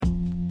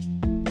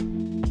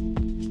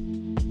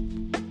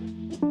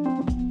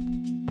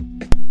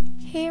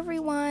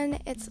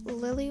it's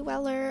Lily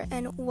Weller,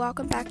 and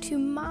welcome back to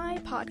my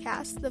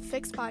podcast, The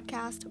Fix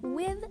Podcast,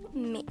 with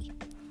me.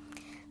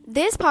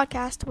 This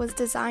podcast was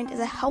designed as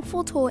a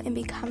helpful tool in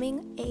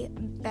becoming a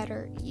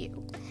better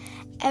you.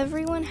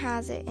 Everyone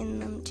has it in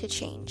them to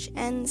change,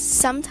 and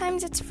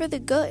sometimes it's for the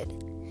good.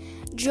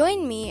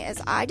 Join me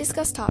as I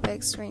discuss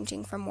topics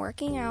ranging from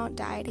working out,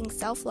 dieting,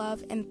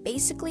 self-love, and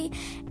basically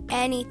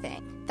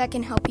anything that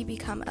can help you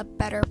become a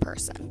better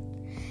person.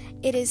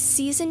 It is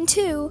season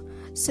 2,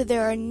 so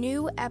there are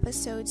new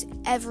episodes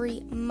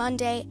every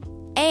Monday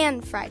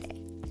and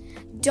Friday.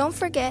 Don't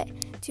forget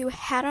to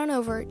head on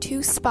over to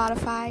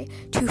Spotify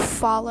to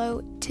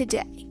follow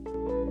today.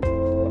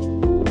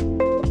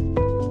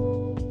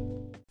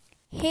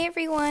 Hey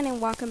everyone, and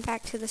welcome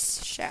back to the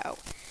show.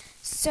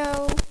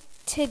 So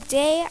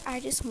today I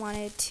just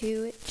wanted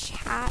to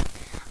chat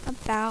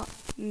about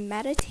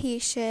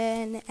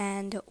meditation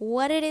and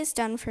what it has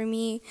done for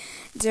me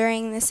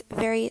during this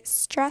very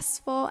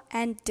stressful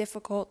and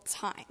difficult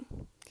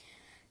time.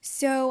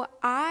 So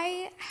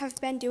I have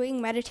been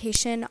doing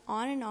meditation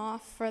on and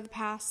off for the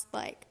past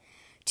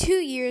 2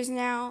 years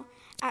now.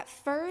 At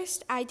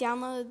first, I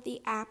downloaded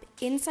the app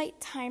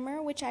Insight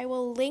Timer, which I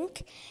will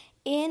link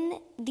in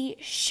the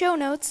show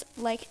notes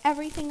like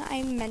everything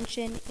I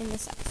mention in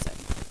this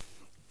episode.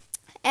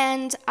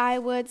 And I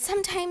would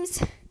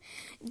sometimes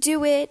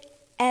do it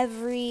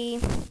every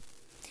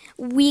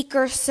week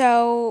or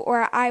so,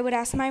 or I would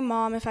ask my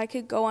mom if I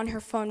could go on her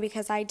phone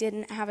because I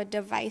didn't have a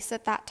device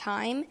at that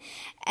time,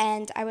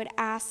 and I would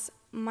ask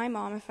my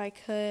mom if I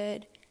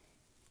could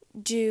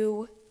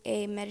do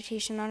a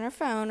meditation on her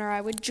phone, or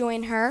I would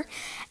join her,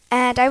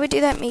 and I would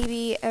do that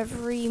maybe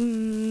every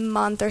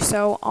month or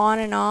so, on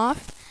and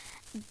off.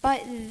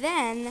 But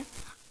then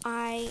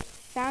I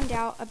found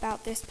out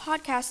about this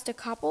podcast a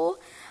couple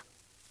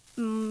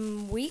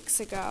weeks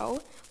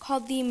ago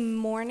called the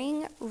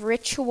Morning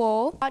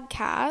Ritual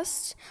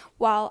Podcast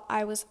while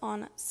I was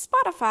on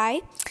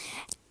Spotify,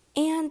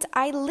 and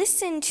I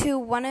listened to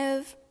one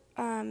of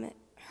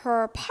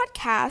her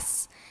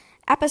podcast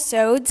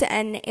episodes,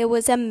 and it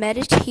was a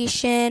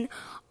meditation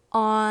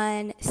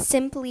on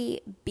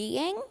simply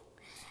being,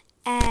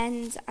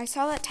 and I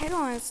saw that title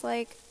and I was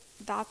like,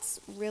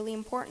 that's really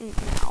important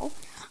now.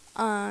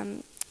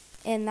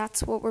 And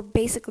that's what we're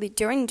basically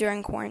doing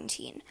during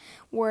quarantine.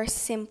 We're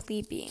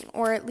simply being,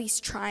 or at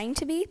least trying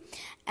to be.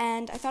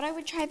 And I thought I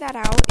would try that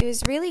out. It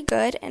was really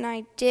good, and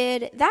I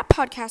did that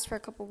podcast for a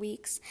couple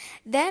weeks.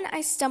 Then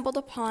I stumbled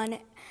upon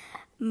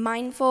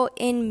Mindful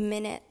in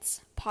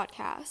Minutes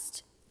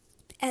podcast.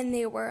 And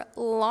they were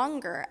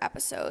longer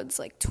episodes,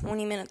 like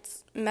 20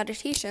 minutes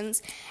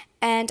meditations.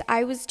 And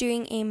I was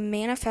doing a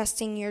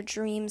Manifesting Your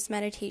Dreams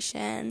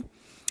meditation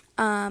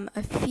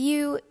a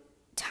few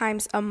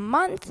times a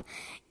month.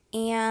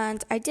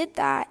 And I did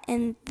that,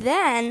 and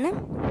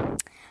then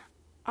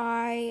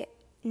I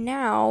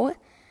now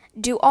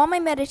do all my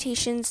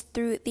meditations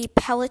through the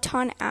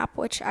Peloton app,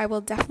 which I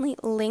will definitely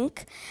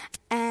link,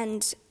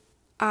 and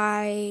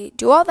I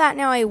do all that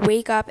now. I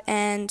wake up,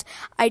 and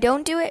I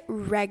don't do it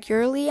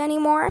regularly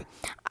anymore.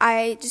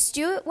 I just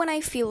do it when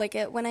I feel like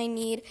it, when I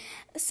need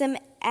some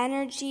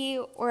energy,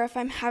 or if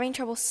I'm having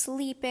trouble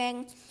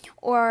sleeping,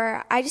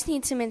 or I just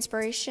need some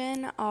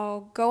inspiration.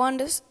 I'll go on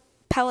to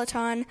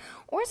Peloton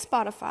or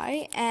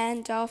Spotify,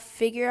 and I'll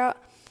figure out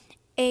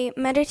a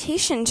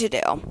meditation to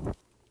do.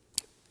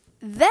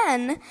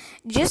 Then,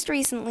 just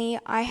recently,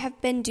 I have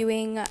been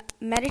doing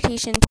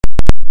meditation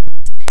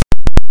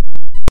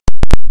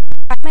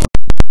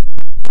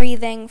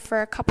breathing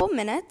for a couple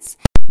minutes.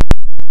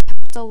 It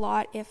helps a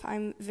lot if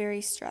I'm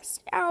very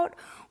stressed out,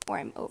 or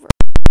I'm over,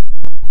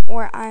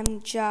 or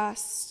I'm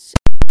just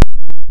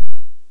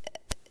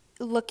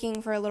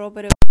looking for a little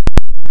bit of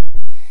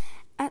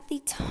at the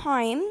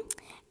time.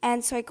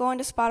 And so I go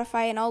onto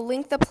Spotify, and I'll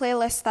link the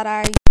playlist that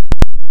I use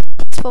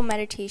for peaceful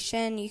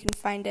meditation. You can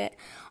find it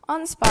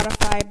on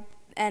Spotify,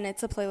 and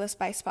it's a playlist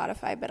by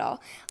Spotify, but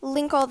I'll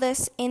link all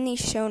this in the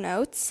show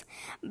notes.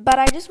 But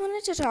I just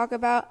wanted to talk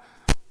about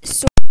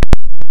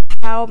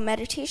how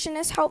meditation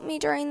has helped me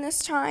during this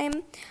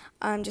time,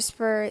 just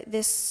for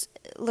this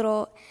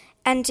little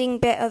ending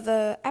bit of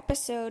the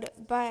episode.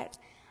 But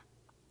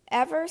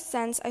ever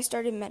since I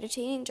started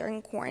meditating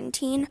during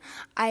quarantine,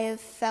 I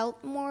have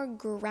felt more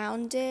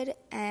grounded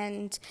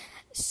and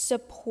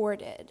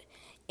supported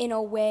in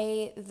a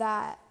way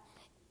that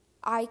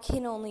I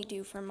can only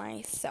do for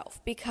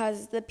myself,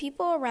 because the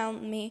people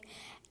around me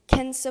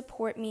can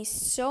support me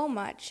so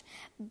much,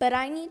 but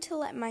I need to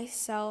let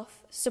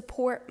myself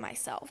support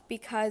myself,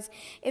 because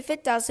if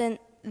it doesn't,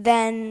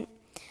 then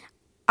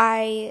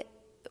I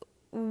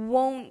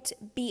won't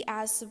be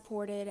as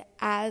supported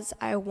as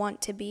I want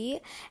to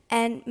be.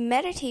 And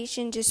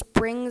meditation just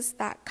brings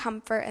that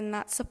comfort and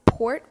that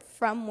support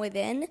from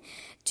within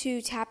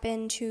to tap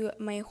into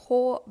my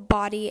whole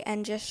body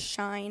and just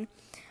shine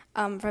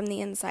from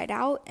the inside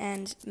out.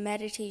 And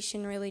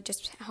meditation really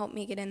just helped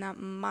me get in that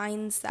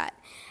mindset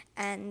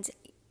and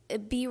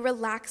be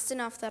relaxed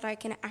enough that I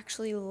can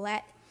actually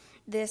let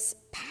this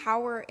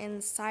power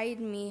inside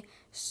me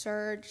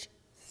surge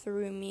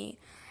through me.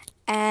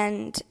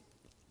 And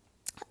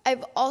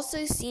I've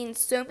also seen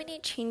so many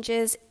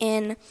changes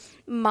in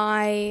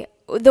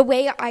the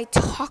way I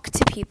talk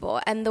to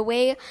people and the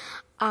way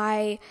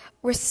I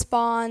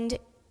respond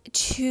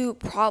to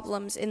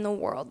problems in the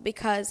world,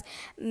 because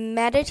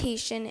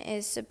meditation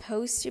is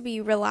supposed to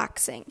be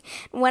relaxing.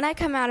 When I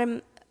come out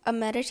of a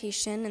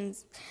meditation and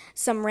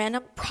some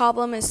random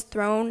problem is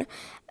thrown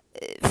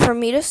for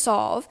me to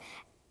solve,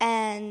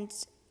 and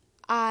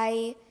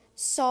I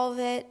solve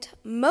it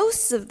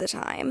most of the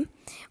time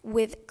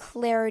with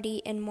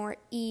clarity and more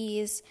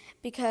ease,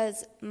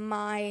 because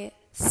my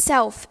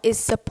self is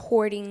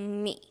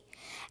supporting me,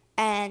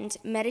 and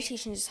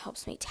meditation just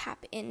helps me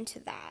tap into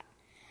that.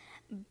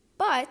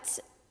 But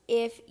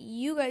if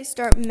you guys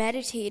start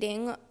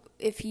meditating,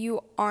 if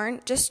you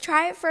aren't, just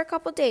try it for a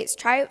couple days.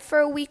 Try it for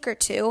a week or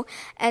two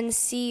and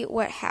see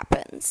what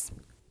happens.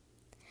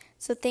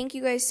 So thank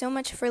you guys so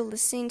much for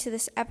listening to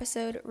this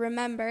episode.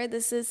 Remember,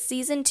 this is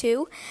season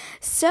 2.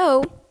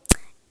 So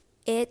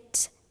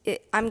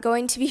I'm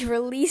going to be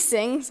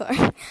releasing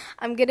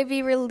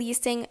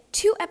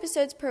 2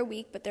 episodes per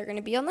week, but they're going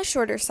to be on the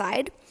shorter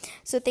side.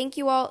 So thank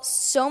you all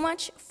so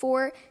much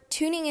for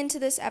tuning into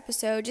this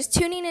episode, just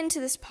tuning into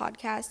this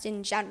podcast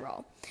in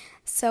general.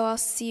 So I'll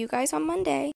see you guys on Monday.